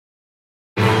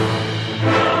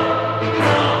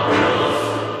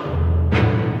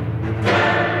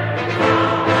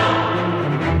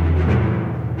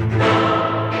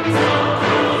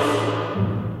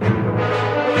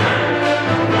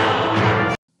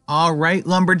All right,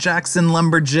 lumberjacks and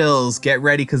lumberjills, get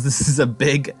ready because this is a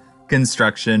big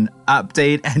construction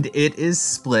update and it is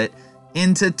split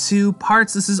into two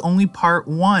parts. This is only part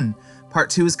one. Part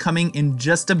two is coming in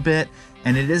just a bit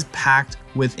and it is packed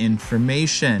with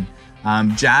information.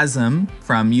 Jasm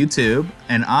from YouTube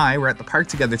and I were at the park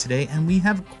together today and we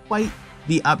have quite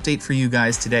the update for you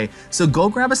guys today. So go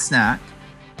grab a snack,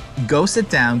 go sit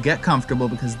down, get comfortable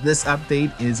because this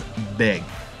update is big.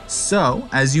 So,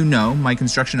 as you know, my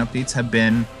construction updates have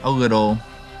been a little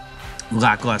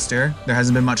lackluster. There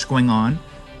hasn't been much going on,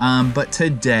 but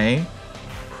today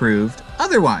proved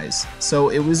otherwise. So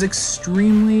it was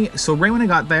so right when I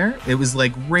got there, it was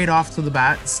like right off to the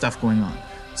bat, stuff going on.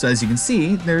 So as you can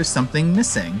see, there's something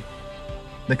missing,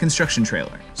 the construction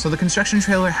trailer. So the construction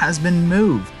trailer has been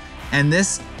moved, and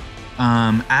this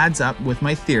adds up with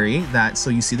my theory that, so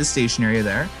you see the station area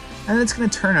there, and it's gonna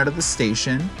turn out of the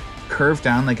station, curve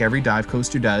down like every dive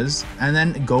coaster does, and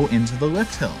then go into the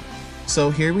lift hill. So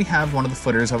here we have one of the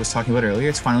footers I was talking about earlier.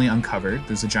 It's finally uncovered.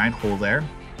 There's a giant hole there.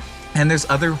 And there's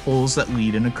other holes that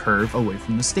lead in a curve away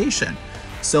from the station.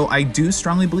 So I do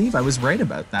strongly believe I was right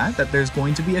about that there's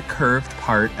going to be a curved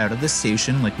part out of the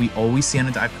station like we always see on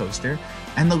a dive coaster,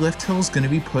 and the lift hill is going to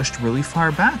be pushed really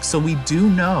far back. So we do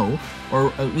know,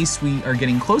 or at least we are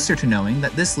getting closer to knowing,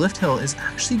 that this lift hill is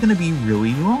actually going to be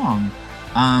really long.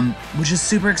 Which is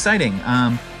super exciting.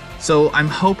 So I'm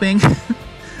hoping,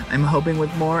 I'm hoping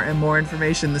with more and more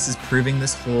information, this is proving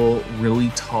this whole really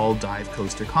tall dive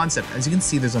coaster concept. As you can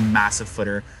see, there's a massive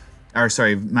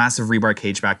massive rebar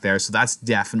cage back there. So that's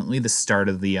definitely the start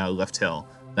of the lift hill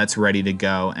that's ready to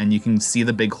go. And you can see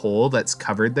the big hole that's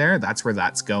covered there. That's where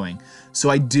that's going. So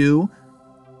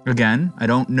again, I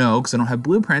don't know because I don't have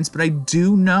blueprints, but I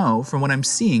do know from what I'm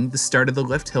seeing the start of the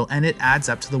lift hill, and it adds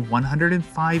up to the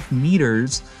 105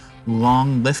 meters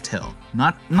long lift hill.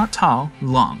 Not tall,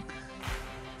 long.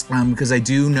 Because I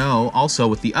do know also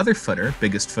with the other footer,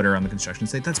 biggest footer on the construction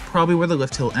site, that's probably where the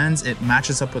lift hill ends. It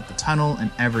matches up with the tunnel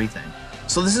and everything.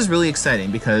 So this is really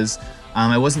exciting because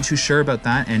I wasn't too sure about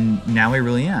that, and now I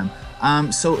really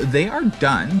am. So they are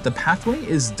done. The pathway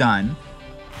is done.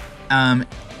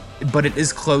 But it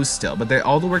is closed still. But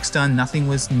all the work's done. Nothing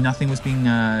was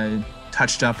being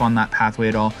touched up on that pathway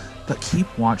at all. But keep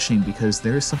watching because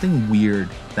there is something weird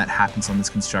that happens on this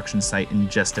construction site in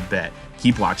just a bit.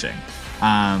 Keep watching.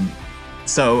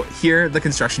 So here the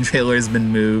construction trailer has been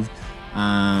moved,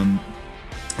 and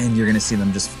you're gonna see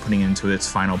them just putting it into its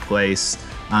final place.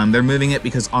 They're moving it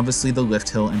because obviously the lift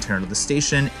hill and turn of the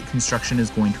station construction is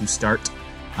going to start.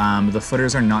 The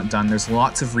footers are not done. There's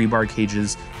lots of rebar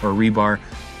cages or rebar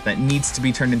that needs to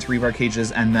be turned into rebar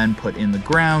cages and then put in the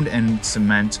ground and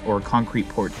cement or concrete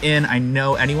poured in. I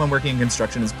know anyone working in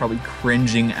construction is probably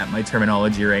cringing at my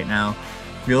terminology right now.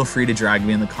 Feel free to drag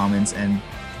me in the comments and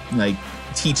like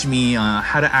teach me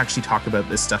how to actually talk about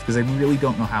this stuff, because I really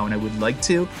don't know how, and I would like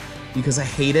to, because I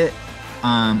hate it.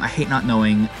 I hate not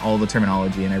knowing all the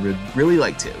terminology, and I would really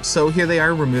like to. So here they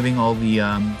are removing all the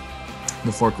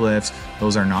forklifts.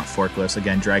 Those are not forklifts.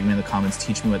 Again, drag me in the comments,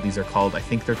 teach me what these are called. I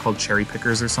think they're called cherry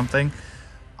pickers or something.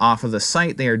 Off of the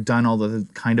site, they are done all the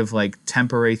kind of like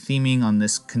temporary theming on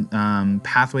this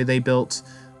pathway they built.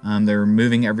 They're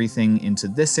moving everything into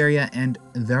this area, and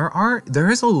there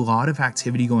is a lot of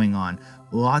activity going on.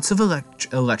 Lots of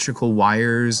electrical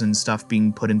wires and stuff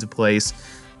being put into place.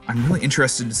 I'm really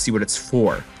interested to see what it's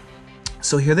for.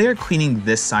 So here they are cleaning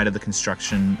this side of the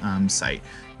construction site.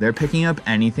 They're picking up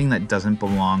anything that doesn't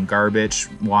belong, garbage,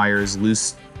 wires,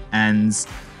 loose ends,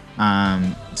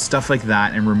 stuff like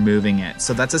that, and removing it.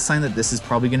 So that's a sign that this is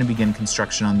probably going to begin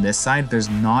construction on this side.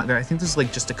 I think there's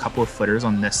like just a couple of footers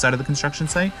on this side of the construction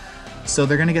site. So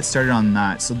they're going to get started on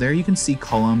that. So there you can see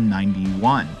column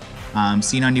 91.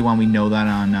 C91, we know that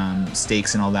on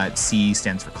stakes and all that. C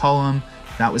stands for column.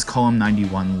 That was column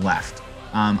 91 left.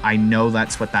 I know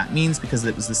that's what that means because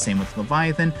it was the same with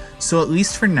Leviathan. So at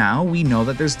least for now, we know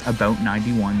that there's about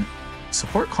 91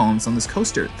 support columns on this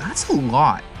coaster. That's a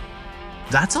lot.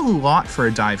 That's a lot for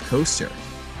a dive coaster.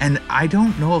 And I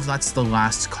don't know if that's the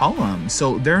last column.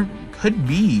 So there could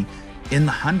be in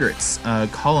the hundreds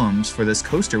columns for this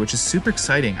coaster, which is super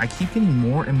exciting. I keep getting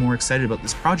more and more excited about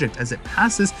this project as it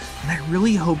passes, and I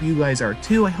really hope you guys are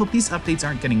too. I hope these updates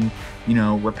aren't getting,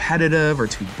 repetitive or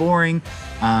too boring,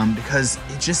 because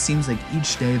it just seems like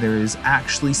each day there is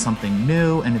actually something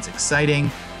new and it's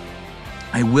exciting.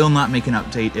 I will not make an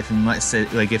update if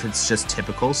it's just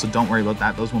typical, so don't worry about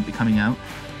that. Those won't be coming out.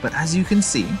 But as you can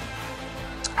see,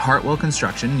 Hartwell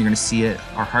Construction, you're going to see it,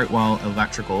 our Hartwell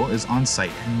Electrical is on site,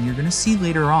 and you're going to see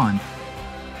later on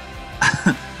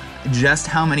just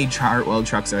how many Chartwell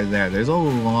trucks are there. There's a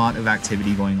lot of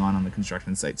activity going on the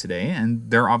construction site today, and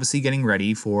they're obviously getting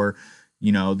ready for,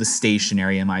 you know, the station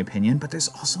area, in my opinion, but there's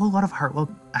also a lot of Hartwell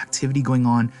activity going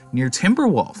on near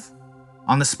Timberwolf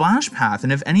on the splash path.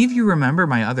 And if any of you remember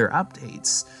my other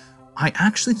updates, I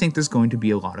actually think there's going to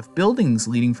be a lot of buildings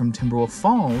leading from Timberwolf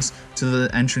Falls to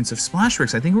the entrance of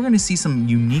Splashworks. I think we're going to see some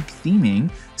unique theming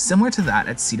similar to that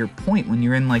at Cedar Point when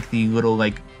you're in like the little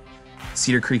like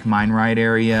Cedar Creek Mine Ride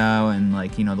area and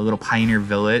like, you know, the little Pioneer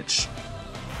Village,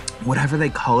 whatever they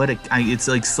call it. It's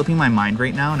like slipping my mind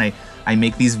right now, and I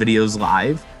make these videos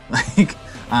live. Like,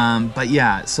 but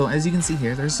yeah, so as you can see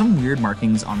here, there's some weird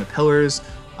markings on the pillars,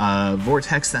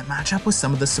 vortex that match up with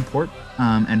some of the support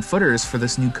and footers for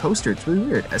this new coaster. It's really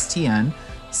weird. STN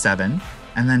 7,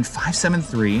 and then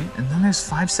 573, and then there's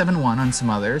 571 on some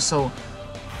others. So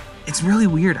it's really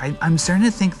weird. I'm starting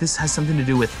to think this has something to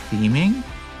do with theming.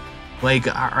 Like,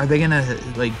 are they gonna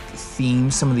like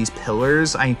theme some of these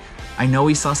pillars? I know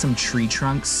we saw some tree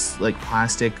trunks, like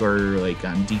plastic or like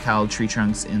decal tree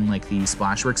trunks in like the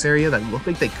Splashworks area that look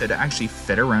like they could actually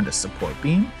fit around a support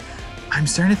beam. I'm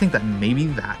starting to think that maybe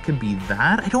that could be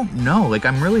that. I don't know. Like,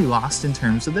 I'm really lost in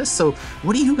terms of this. So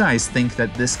what do you guys think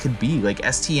that this could be? Like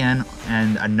STN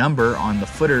and a number on the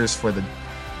footers for the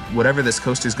whatever this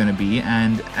coaster is going to be,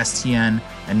 and STN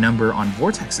and number on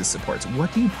Vortex's supports.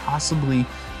 What do you possibly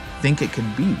think it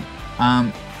could be?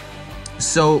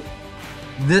 So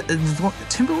the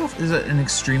Timberwolf is an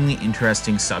extremely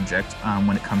interesting subject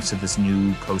when it comes to this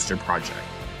new coaster project.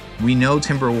 We know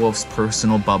Timberwolf's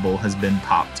personal bubble has been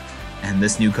popped, and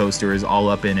this new coaster is all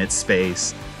up in its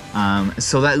space.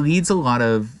 So that leads a lot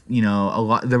of, you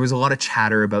know, there was a lot of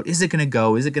chatter about, is it going to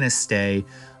go? Is it going to stay?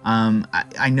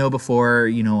 I know before,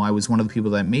 you know, I was one of the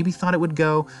people that maybe thought it would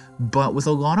go, but with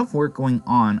a lot of work going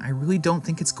on, I really don't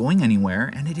think it's going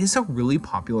anywhere. And it is a really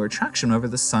popular attraction whenever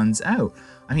the sun's out.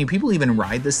 I mean, people even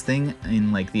ride this thing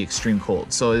in like the extreme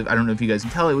cold. So I don't know if you guys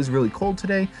can tell, it was really cold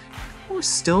today. People were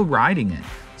still riding it.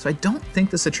 So I don't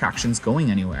think this attraction's going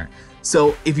anywhere.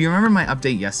 So if you remember my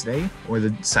update yesterday or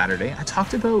the Saturday, I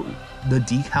talked about the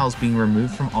decals being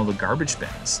removed from all the garbage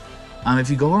bins. If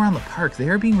you go around the park, they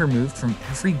are being removed from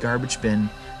every garbage bin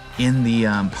in the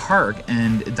park,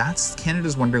 and that's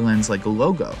Canada's Wonderland's like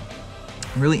logo.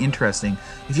 Really interesting.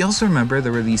 If you also remember,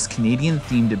 there were these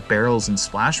Canadian-themed barrels and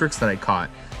Splashworks that I caught,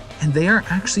 and they are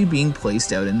actually being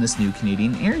placed out in this new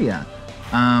Canadian area.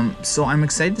 So I'm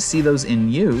excited to see those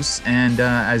in use, and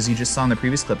as you just saw in the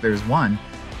previous clip, there's one.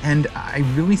 And I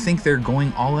really think they're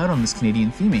going all out on this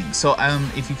Canadian theming. So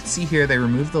if you can see here, they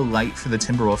removed the light for the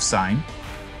Timberwolf sign.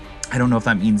 I don't know if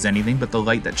that means anything, but the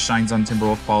light that shines on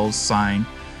Timberwolf Falls sign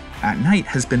at night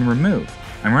has been removed.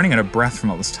 I'm running out of breath from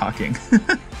all this talking.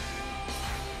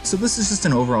 So this is just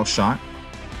an overall shot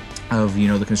of, you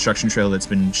know, the construction trail that's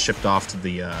been shipped off to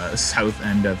the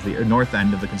north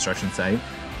end of the construction site.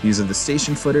 These are the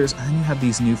station footers, and then you have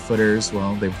these new footers.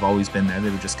 Well, they've always been there, they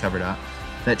were just covered up,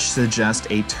 that suggest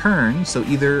a turn. So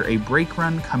either a brake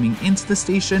run coming into the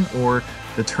station or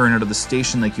the turn out of the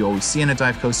station like you always see in a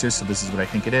dive coaster. So this is what I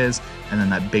think it is. And then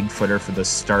that big footer for the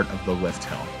start of the lift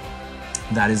hill.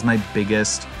 That is my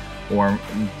biggest, or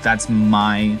that's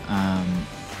my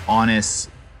honest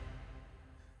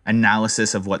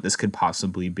analysis of what this could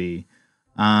possibly be.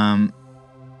 Trying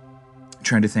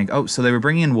to think. Oh, so they were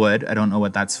bringing in wood. I don't know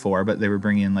what that's for, but they were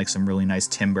bringing in like some really nice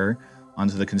timber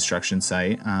onto the construction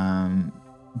site.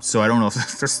 So I don't know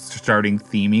if they're starting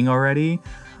theming already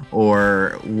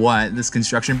or what. This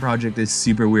construction project is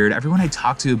super weird. Everyone I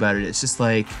talk to about it, it's just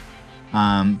like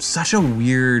such a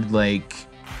weird like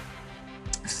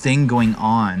thing going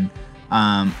on.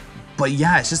 But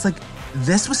yeah, it's just like,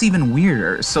 this was even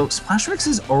weirder. So Splashworks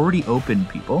is already open,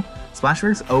 people.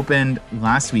 Splashworks opened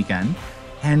last weekend,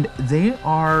 and they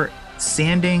are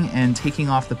sanding and taking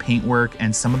off the paintwork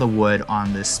and some of the wood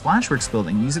on this Splashworks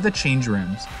building. These are the change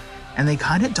rooms, and they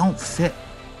kind of don't fit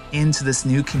into this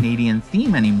new Canadian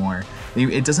theme anymore.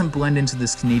 It doesn't blend into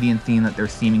this Canadian theme that they're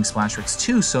theming Splashworks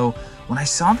to. So when I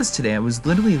saw this today, I was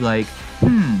literally like,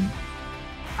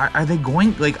 are they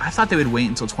going, like, I thought they would wait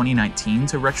until 2019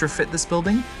 to retrofit this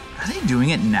building. Are they doing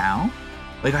it now?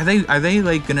 Like, are they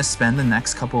like gonna spend the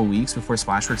next couple of weeks before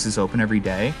Splashworks is open every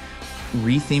day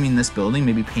re-theming this building,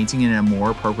 maybe painting it in a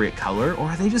more appropriate color, or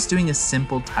are they just doing a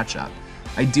simple touch-up?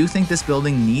 I do think this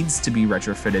building needs to be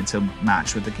retrofitted to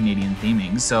match with the Canadian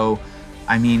theming. So,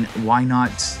 I mean, why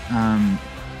not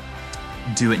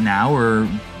do it now, or,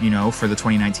 you know, for the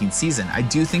 2019 season? I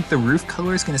do think the roof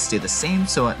color is going to stay the same,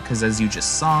 so because as you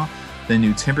just saw, the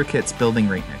new Timber Kits building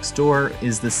right next door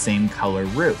is the same color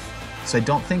roof. So I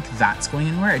don't think that's going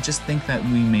anywhere. I just think that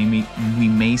we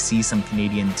may see some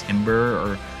Canadian timber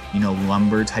or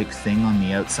lumber type thing on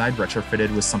the outside,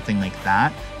 retrofitted with something like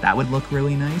that. That would look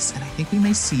really nice. And I think we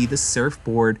may see the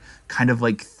surfboard kind of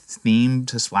like theme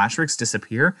to Splashworks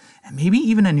disappear, and maybe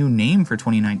even a new name for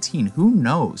 2019. Who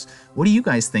knows? What do you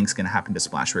guys think is going to happen to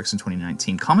Splashworks in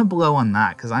 2019? Comment below on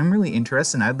that, because I'm really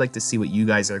interested and I'd like to see what you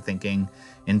guys are thinking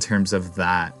in terms of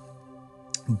that.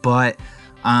 But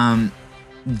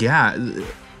yeah,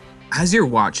 as you're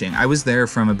watching, I was there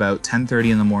from about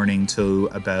 10:30 in the morning to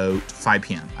about 5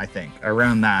 p.m. I think,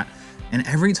 around that. And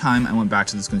every time I went back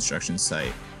to this construction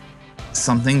site,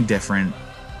 something different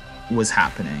was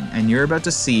happening, and you're about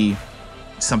to see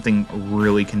something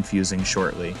really confusing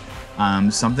shortly.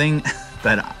 Something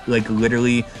that like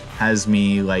literally has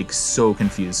me like so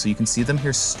confused. So you can see them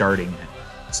here starting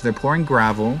it. So they're pouring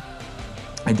gravel.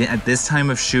 At this time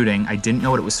of shooting, I didn't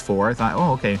know what it was for. I thought,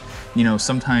 oh, okay,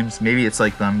 sometimes maybe it's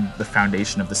like the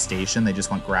foundation of the station. They just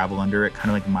want gravel under it,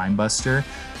 kind of like Minebuster.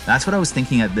 That's what I was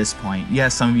thinking at this point. Yeah,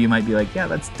 some of you might be like, yeah,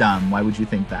 that's dumb. Why would you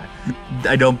think that?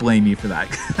 I don't blame you for that.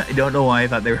 I don't know why I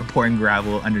thought they were pouring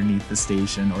gravel underneath the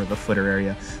station or the footer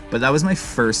area, but that was my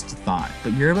first thought.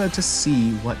 But you're about to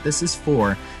see what this is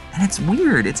for, and it's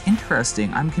weird. It's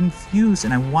interesting. I'm confused,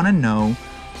 and I want to know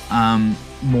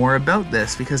more about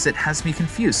this because it has me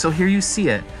confused. So here you see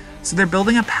it. So they're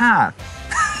building a path.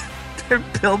 They're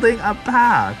building a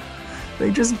path.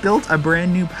 They just built a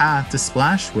brand new path to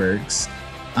Splashworks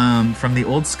from the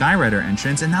old Skyrider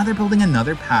entrance, and now they're building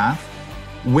another path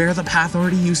where the path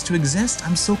already used to exist.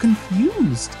 I'm so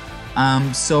confused.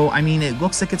 So I mean, it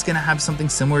looks like it's gonna have something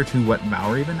similar to what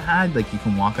Valraven had, like you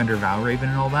can walk under Valraven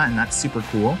and all that, and that's super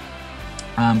cool.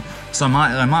 So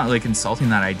I'm not like insulting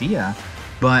that idea,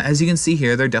 but as you can see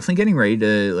here, they're definitely getting ready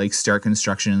to like start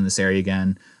construction in this area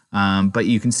again. But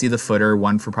you can see the footer,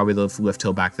 one for probably the lift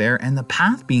hill back there, and the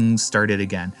path being started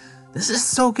again. This is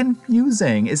so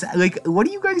confusing. Is that, like, what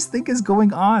do you guys think is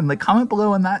going on? Like, comment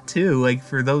below on that too, like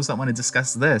for those that want to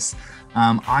discuss this.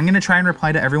 I'm gonna try and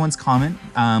reply to everyone's comment,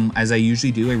 as I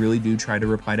usually do. I really do try to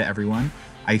reply to everyone.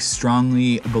 I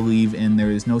strongly believe in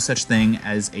there is no such thing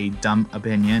as a dumb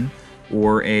opinion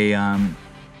or a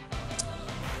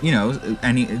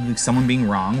someone being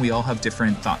wrong. We all have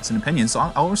different thoughts and opinions,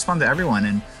 so I'll respond to everyone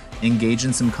and engage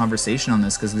in some conversation on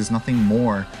this, because there's nothing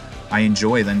more I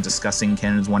enjoy than discussing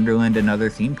Canada's Wonderland and other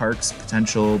theme parks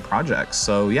potential projects.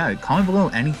 So yeah, comment below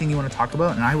anything you want to talk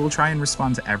about, and I will try and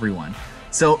respond to everyone.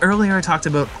 So earlier I talked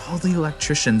about all the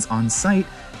electricians on site,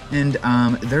 and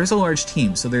there's a large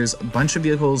team. So there's a bunch of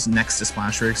vehicles next to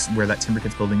Splashworks where that Timber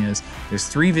Kids building is. There's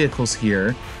 3 vehicles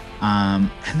here. And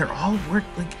they're all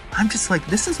I'm just like,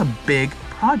 this is a big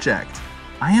project.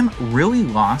 I am really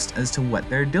lost as to what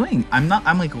they're doing. I'm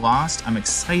like lost. I'm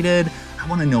excited. I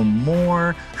want to know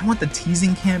more. I want the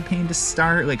teasing campaign to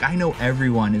start. Like, I know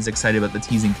everyone is excited about the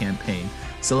teasing campaign.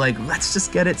 So like, let's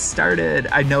just get it started.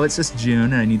 I know it's just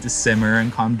June and I need to simmer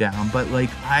and calm down, but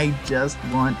like, I just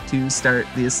want to start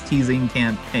this teasing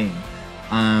campaign.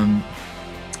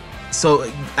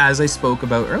 So as I spoke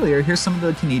about earlier, here's some of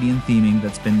the Canadian theming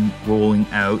that's been rolling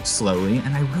out slowly,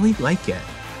 and I really like it.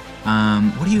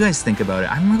 What do you guys think about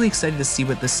it? I'm really excited to see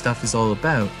what this stuff is all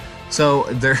about. So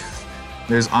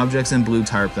there's objects in blue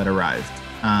tarp that arrived.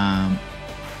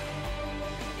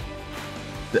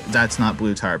 That's not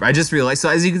blue tarp. I just realized. So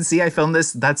as you can see, I filmed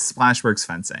this. That's Splashworks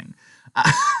fencing.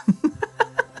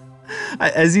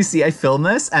 As you see, I film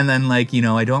this, and then like,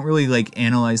 I don't really like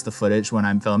analyze the footage when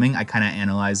I'm filming. I kind of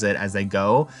analyze it as I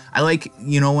go. I like,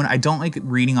 when I don't like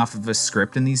reading off of a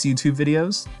script in these YouTube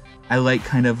videos. I like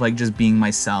kind of like just being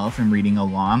myself and reading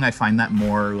along. I find that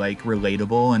more like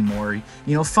relatable and more,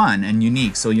 fun and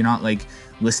unique. So you're not like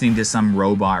listening to some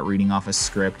robot reading off a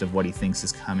script of what he thinks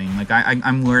is coming. Like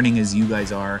I'm learning as you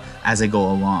guys are as I go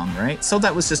along, right? So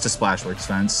that was just a Splashworks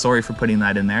fence. Sorry for putting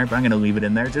that in there, but I'm gonna leave it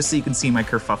in there just so you can see my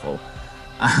kerfuffle.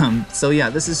 So yeah,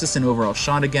 this is just an overall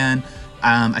shot again.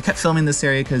 I kept filming this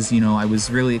area because, I was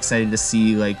really excited to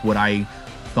see like what I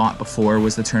thought before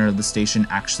was the turn of the station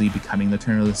actually becoming the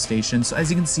turn of the station. So as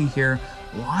you can see here,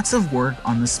 lots of work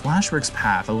on the Splashworks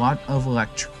path, a lot of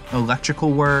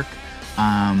electrical work.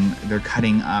 They're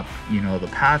cutting up, the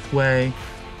pathway.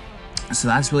 So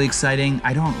that's really exciting.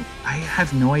 I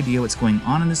have no idea what's going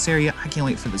on in this area. I can't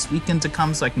wait for this weekend to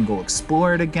come so I can go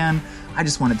explore it again. I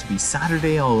just want it to be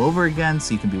Saturday all over again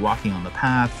so you can be walking on the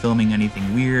path, filming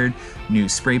anything weird, new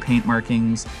spray paint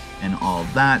markings, and all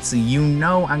of that. So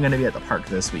I'm gonna be at the park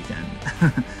this weekend.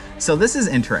 So this is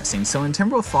interesting. So in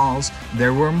Timberwolf Falls,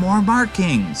 there were more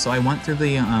markings. So I went through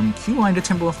the queue line to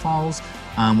Timberwolf Falls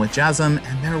with Jasm,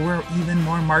 and there were even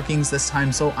more markings this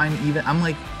time. So I'm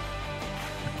like,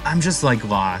 I'm just like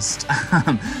lost.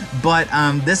 But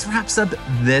this wraps up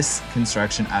this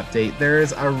construction update. There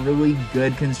is a really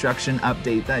good construction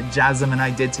update that Jasmine and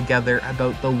I did together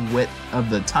about the width of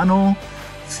the tunnel,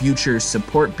 future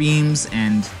support beams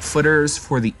and footers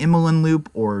for the Imolan loop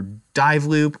or dive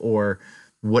loop or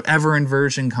whatever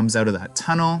inversion comes out of that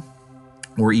tunnel,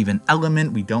 or even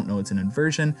element. We don't know it's an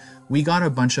inversion. We got a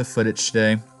bunch of footage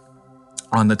today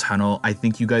on the tunnel. I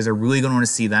think you guys are really going to want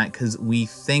to see that because we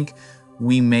think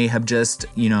we may have just,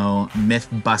 you know, myth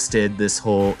busted this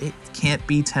whole it can't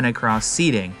be 10 across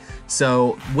seating.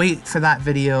 So wait for that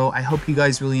video. I hope you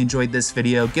guys really enjoyed this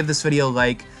video. Give this video a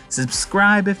like,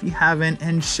 subscribe if you haven't,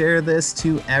 and share this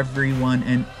to everyone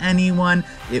and anyone.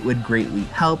 It would greatly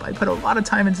help. I put a lot of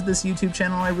time into this YouTube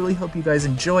channel. I really hope you guys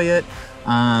enjoy it.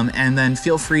 And then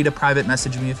feel free to private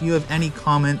message me if you have any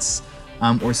comments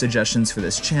or suggestions for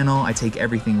this channel. I take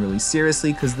everything really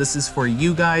seriously because this is for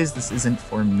you guys. This isn't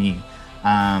for me.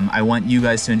 I want you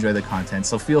guys to enjoy the content.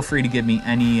 So feel free to give me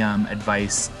any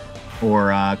advice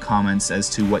or comments as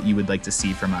to what you would like to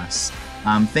see from us.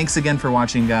 Thanks again for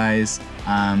watching, guys.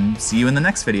 See you in the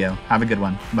next video. Have a good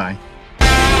one. Bye.